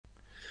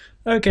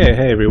Okay,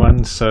 hey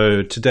everyone.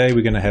 So today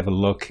we're going to have a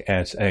look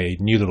at a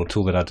new little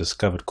tool that I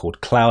discovered called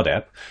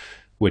CloudApp,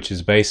 which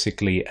is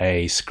basically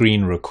a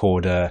screen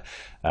recorder,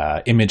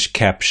 image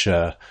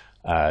capture,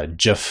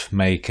 GIF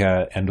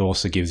maker, and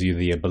also gives you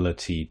the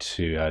ability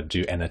to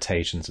do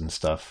annotations and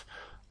stuff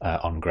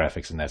on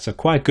graphics and that. So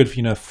quite good,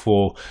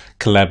 for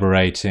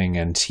collaborating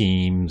and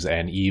teams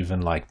and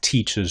even like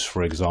teachers,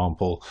 for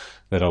example,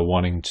 that are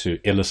wanting to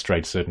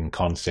illustrate certain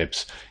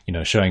concepts,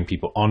 showing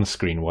people on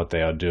screen what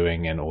they are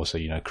doing and also,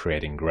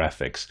 creating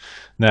graphics.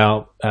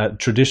 Now,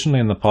 traditionally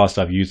in the past,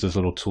 I've used this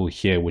little tool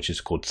here, which is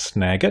called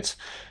Snagit.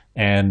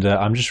 And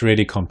I'm just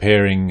really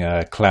comparing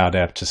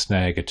CloudApp to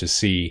Snagit to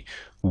see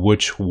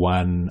which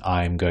one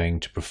I'm going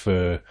to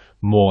prefer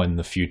more in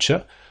the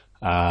future.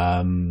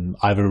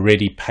 I've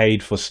already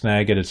paid for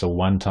Snagit. It's a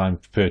one-time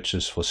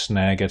purchase for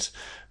Snagit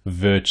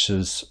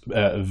versus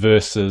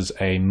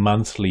a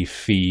monthly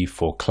fee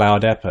for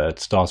CloudApp. It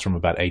starts from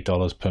about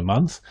 $8 per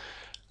month.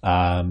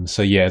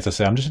 So yeah, as I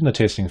say, I'm just in the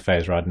testing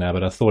phase right now,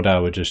 but I thought I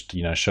would just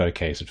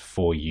showcase it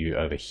for you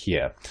over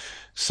here.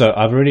 So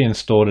I've already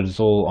installed it. It's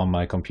all on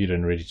my computer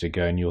and ready to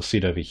go, and you'll see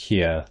it over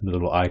here, the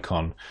little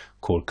icon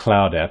called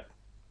CloudApp.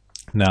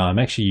 Now I'm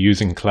actually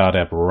using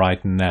CloudApp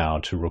right now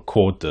to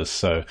record this,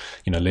 so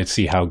let's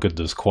see how good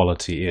this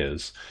quality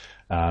is.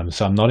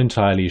 So I'm not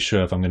entirely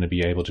sure if I'm going to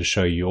be able to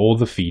show you all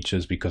the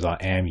features because I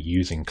am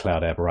using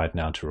CloudApp right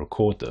now to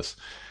record this.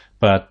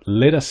 But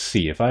let us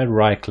see. If I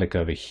right click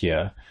over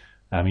here,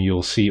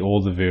 you'll see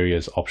all the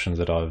various options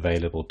that are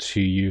available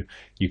to you.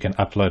 You can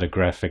upload a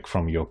graphic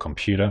from your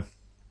computer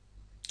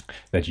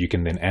that you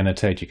can then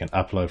annotate. You can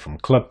upload from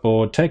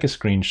clipboard, take a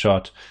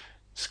screenshot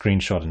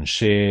and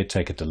share,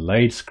 take a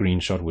delayed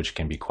screenshot, which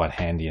can be quite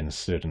handy in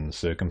certain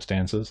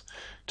circumstances,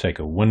 take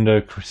a window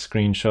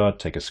screenshot,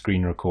 take a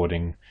screen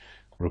recording,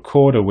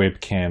 record a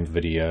webcam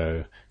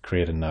video,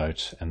 create a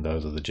note, and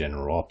those are the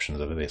general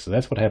options over there. So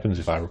that's what happens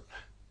if I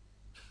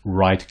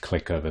right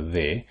click over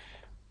there.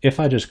 If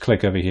I just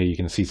click over here, you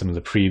can see some of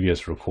the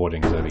previous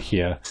recordings over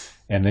here,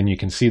 and then you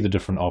can see the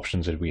different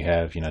options that we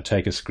have.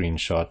 Take a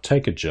screenshot,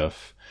 take a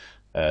GIF,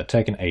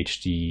 take an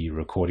HD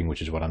recording,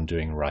 which is what I'm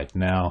doing right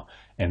now.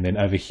 And then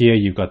over here,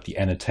 you've got the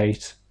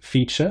annotate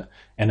feature,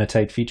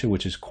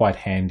 which is quite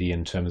handy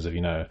in terms of,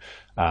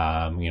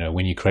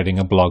 when you're creating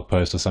a blog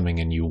post or something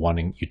and you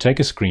take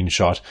a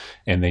screenshot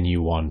and then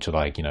you want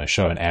to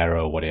show an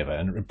arrow or whatever.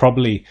 And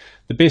probably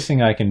the best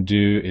thing I can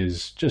do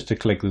is just to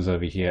click this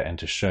over here and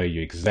to show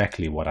you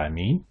exactly what I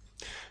mean.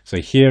 So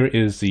here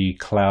is the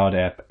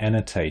CloudApp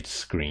annotate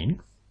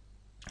screen.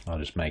 I'll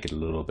just make it a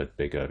little bit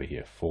big over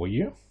here for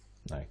you.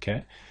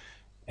 Okay,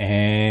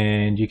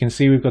 and you can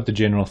see we've got the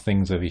general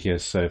things over here.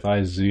 So if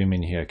I zoom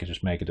in here, I can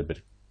just make it a bit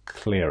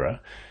clearer.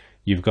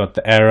 You've got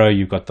the arrow,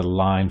 you've got the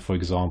line. For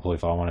example,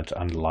 if I wanted to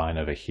underline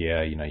over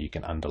here, you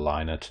can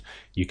underline it.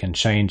 You can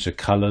change the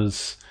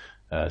colors.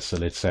 So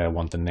let's say I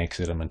want the next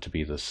element to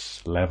be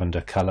this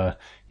lavender color.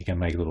 You can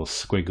make little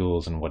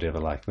squiggles and whatever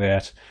like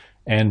that.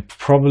 And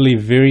probably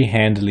very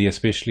handily,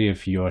 especially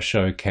if you are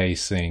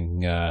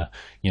showcasing,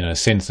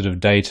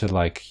 sensitive data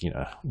like,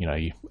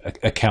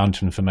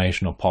 account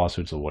information or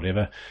passwords or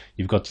whatever.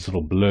 You've got this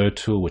little blur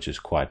tool, which is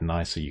quite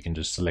nice. So you can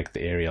just select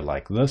the area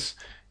like this,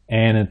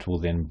 and it will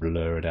then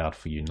blur it out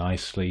for you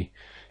nicely.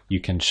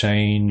 You can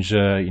change,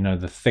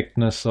 the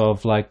thickness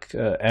of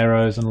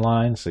arrows and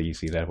lines. So you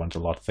see that one's a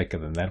lot thicker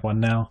than that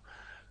one now.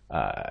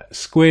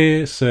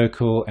 Square,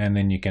 circle, and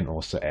then you can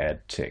also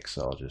add text.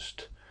 So I'll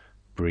just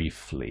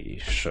briefly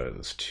show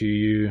this to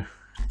you.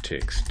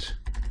 Text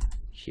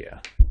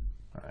here.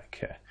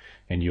 Okay,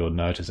 and you'll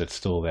notice it's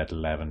still that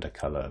lavender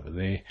color over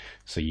there.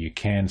 So you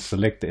can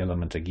select the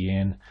element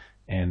again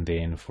and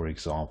then, for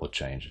example,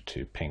 change it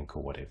to pink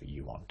or whatever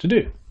you want to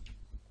do.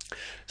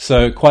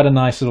 So quite a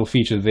nice little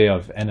feature there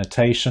of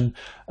annotation.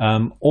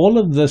 All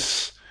of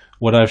this,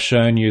 what I've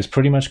shown you, is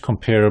pretty much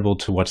comparable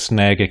to what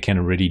Snagit can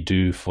already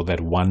do for that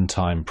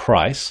one-time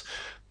price,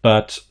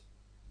 but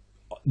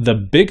the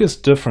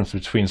biggest difference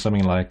between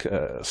something like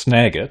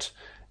Snagit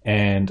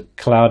and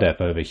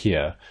CloudApp over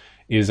here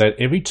is that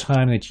every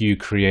time that you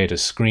create a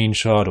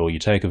screenshot or you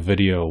take a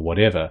video or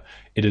whatever,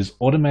 it is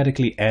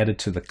automatically added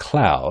to the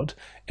cloud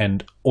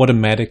and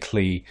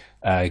automatically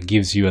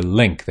gives you a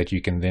link that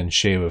you can then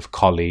share with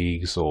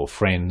colleagues or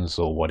friends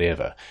or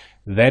whatever.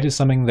 That is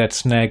something that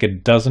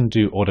Snagit doesn't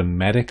do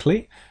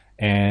automatically,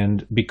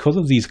 and because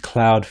of these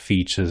cloud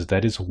features,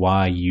 that is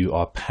why you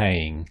are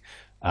paying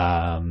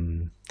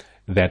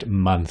that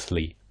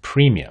monthly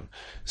premium.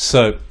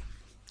 So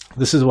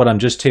this is what I'm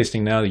just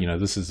testing now.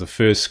 This is the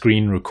first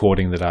screen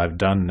recording that I've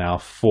done now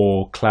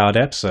for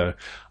CloudApp. So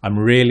I'm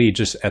really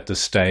just at the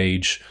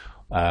stage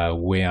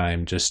where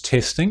I'm just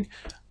testing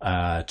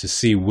to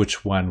see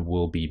which one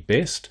will be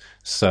best.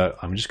 So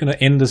I'm just going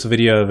to end this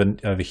video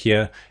over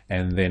here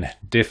and then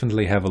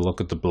definitely have a look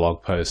at the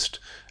blog post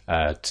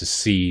to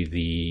see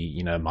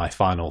my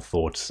final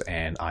thoughts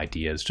and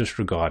ideas just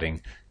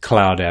regarding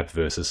CloudApp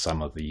versus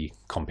some of the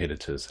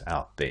competitors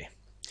out there.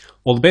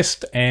 All the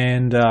best,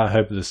 and I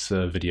hope this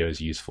video is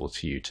useful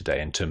to you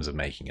today in terms of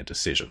making a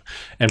decision.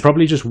 And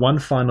probably just one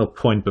final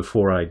point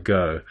before I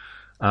go.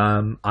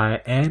 I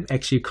am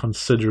actually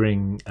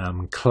considering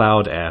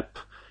CloudApp,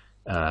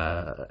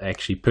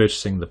 actually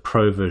purchasing the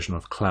Pro version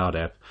of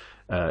CloudApp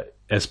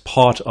as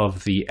part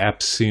of the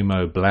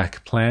AppSumo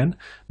Black plan.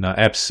 Now,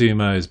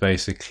 AppSumo is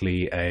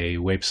basically a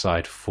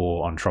website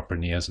for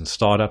entrepreneurs and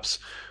startups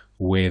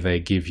where they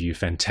give you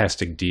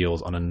fantastic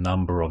deals on a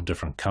number of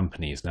different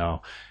companies.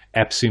 Now,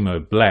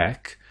 AppSumo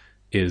Black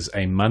is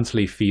a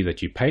monthly fee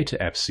that you pay to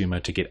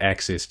AppSumo to get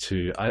access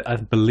to, I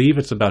believe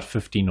it's about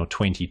 15 or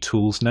 20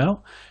 tools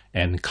now,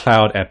 and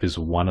CloudApp is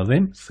one of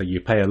them. So you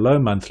pay a low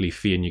monthly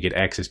fee and you get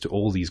access to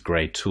all these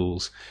great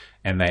tools,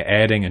 and they're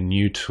adding a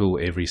new tool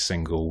every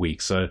single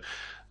week. So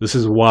this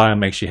is why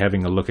I'm actually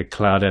having a look at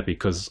CloudApp,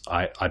 because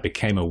I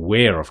became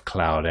aware of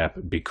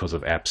CloudApp because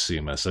of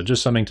AppSumo. So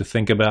just something to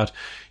think about,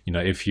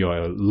 if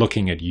you're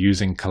looking at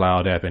using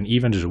CloudApp and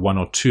even just one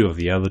or two of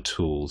the other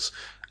tools,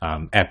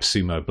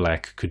 AppSumo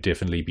Black could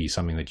definitely be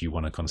something that you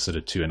want to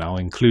consider too. And I'll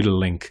include a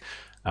link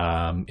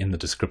in the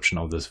description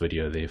of this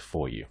video there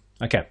for you.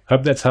 Okay,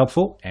 hope that's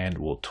helpful, and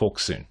we'll talk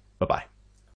soon. Bye-bye.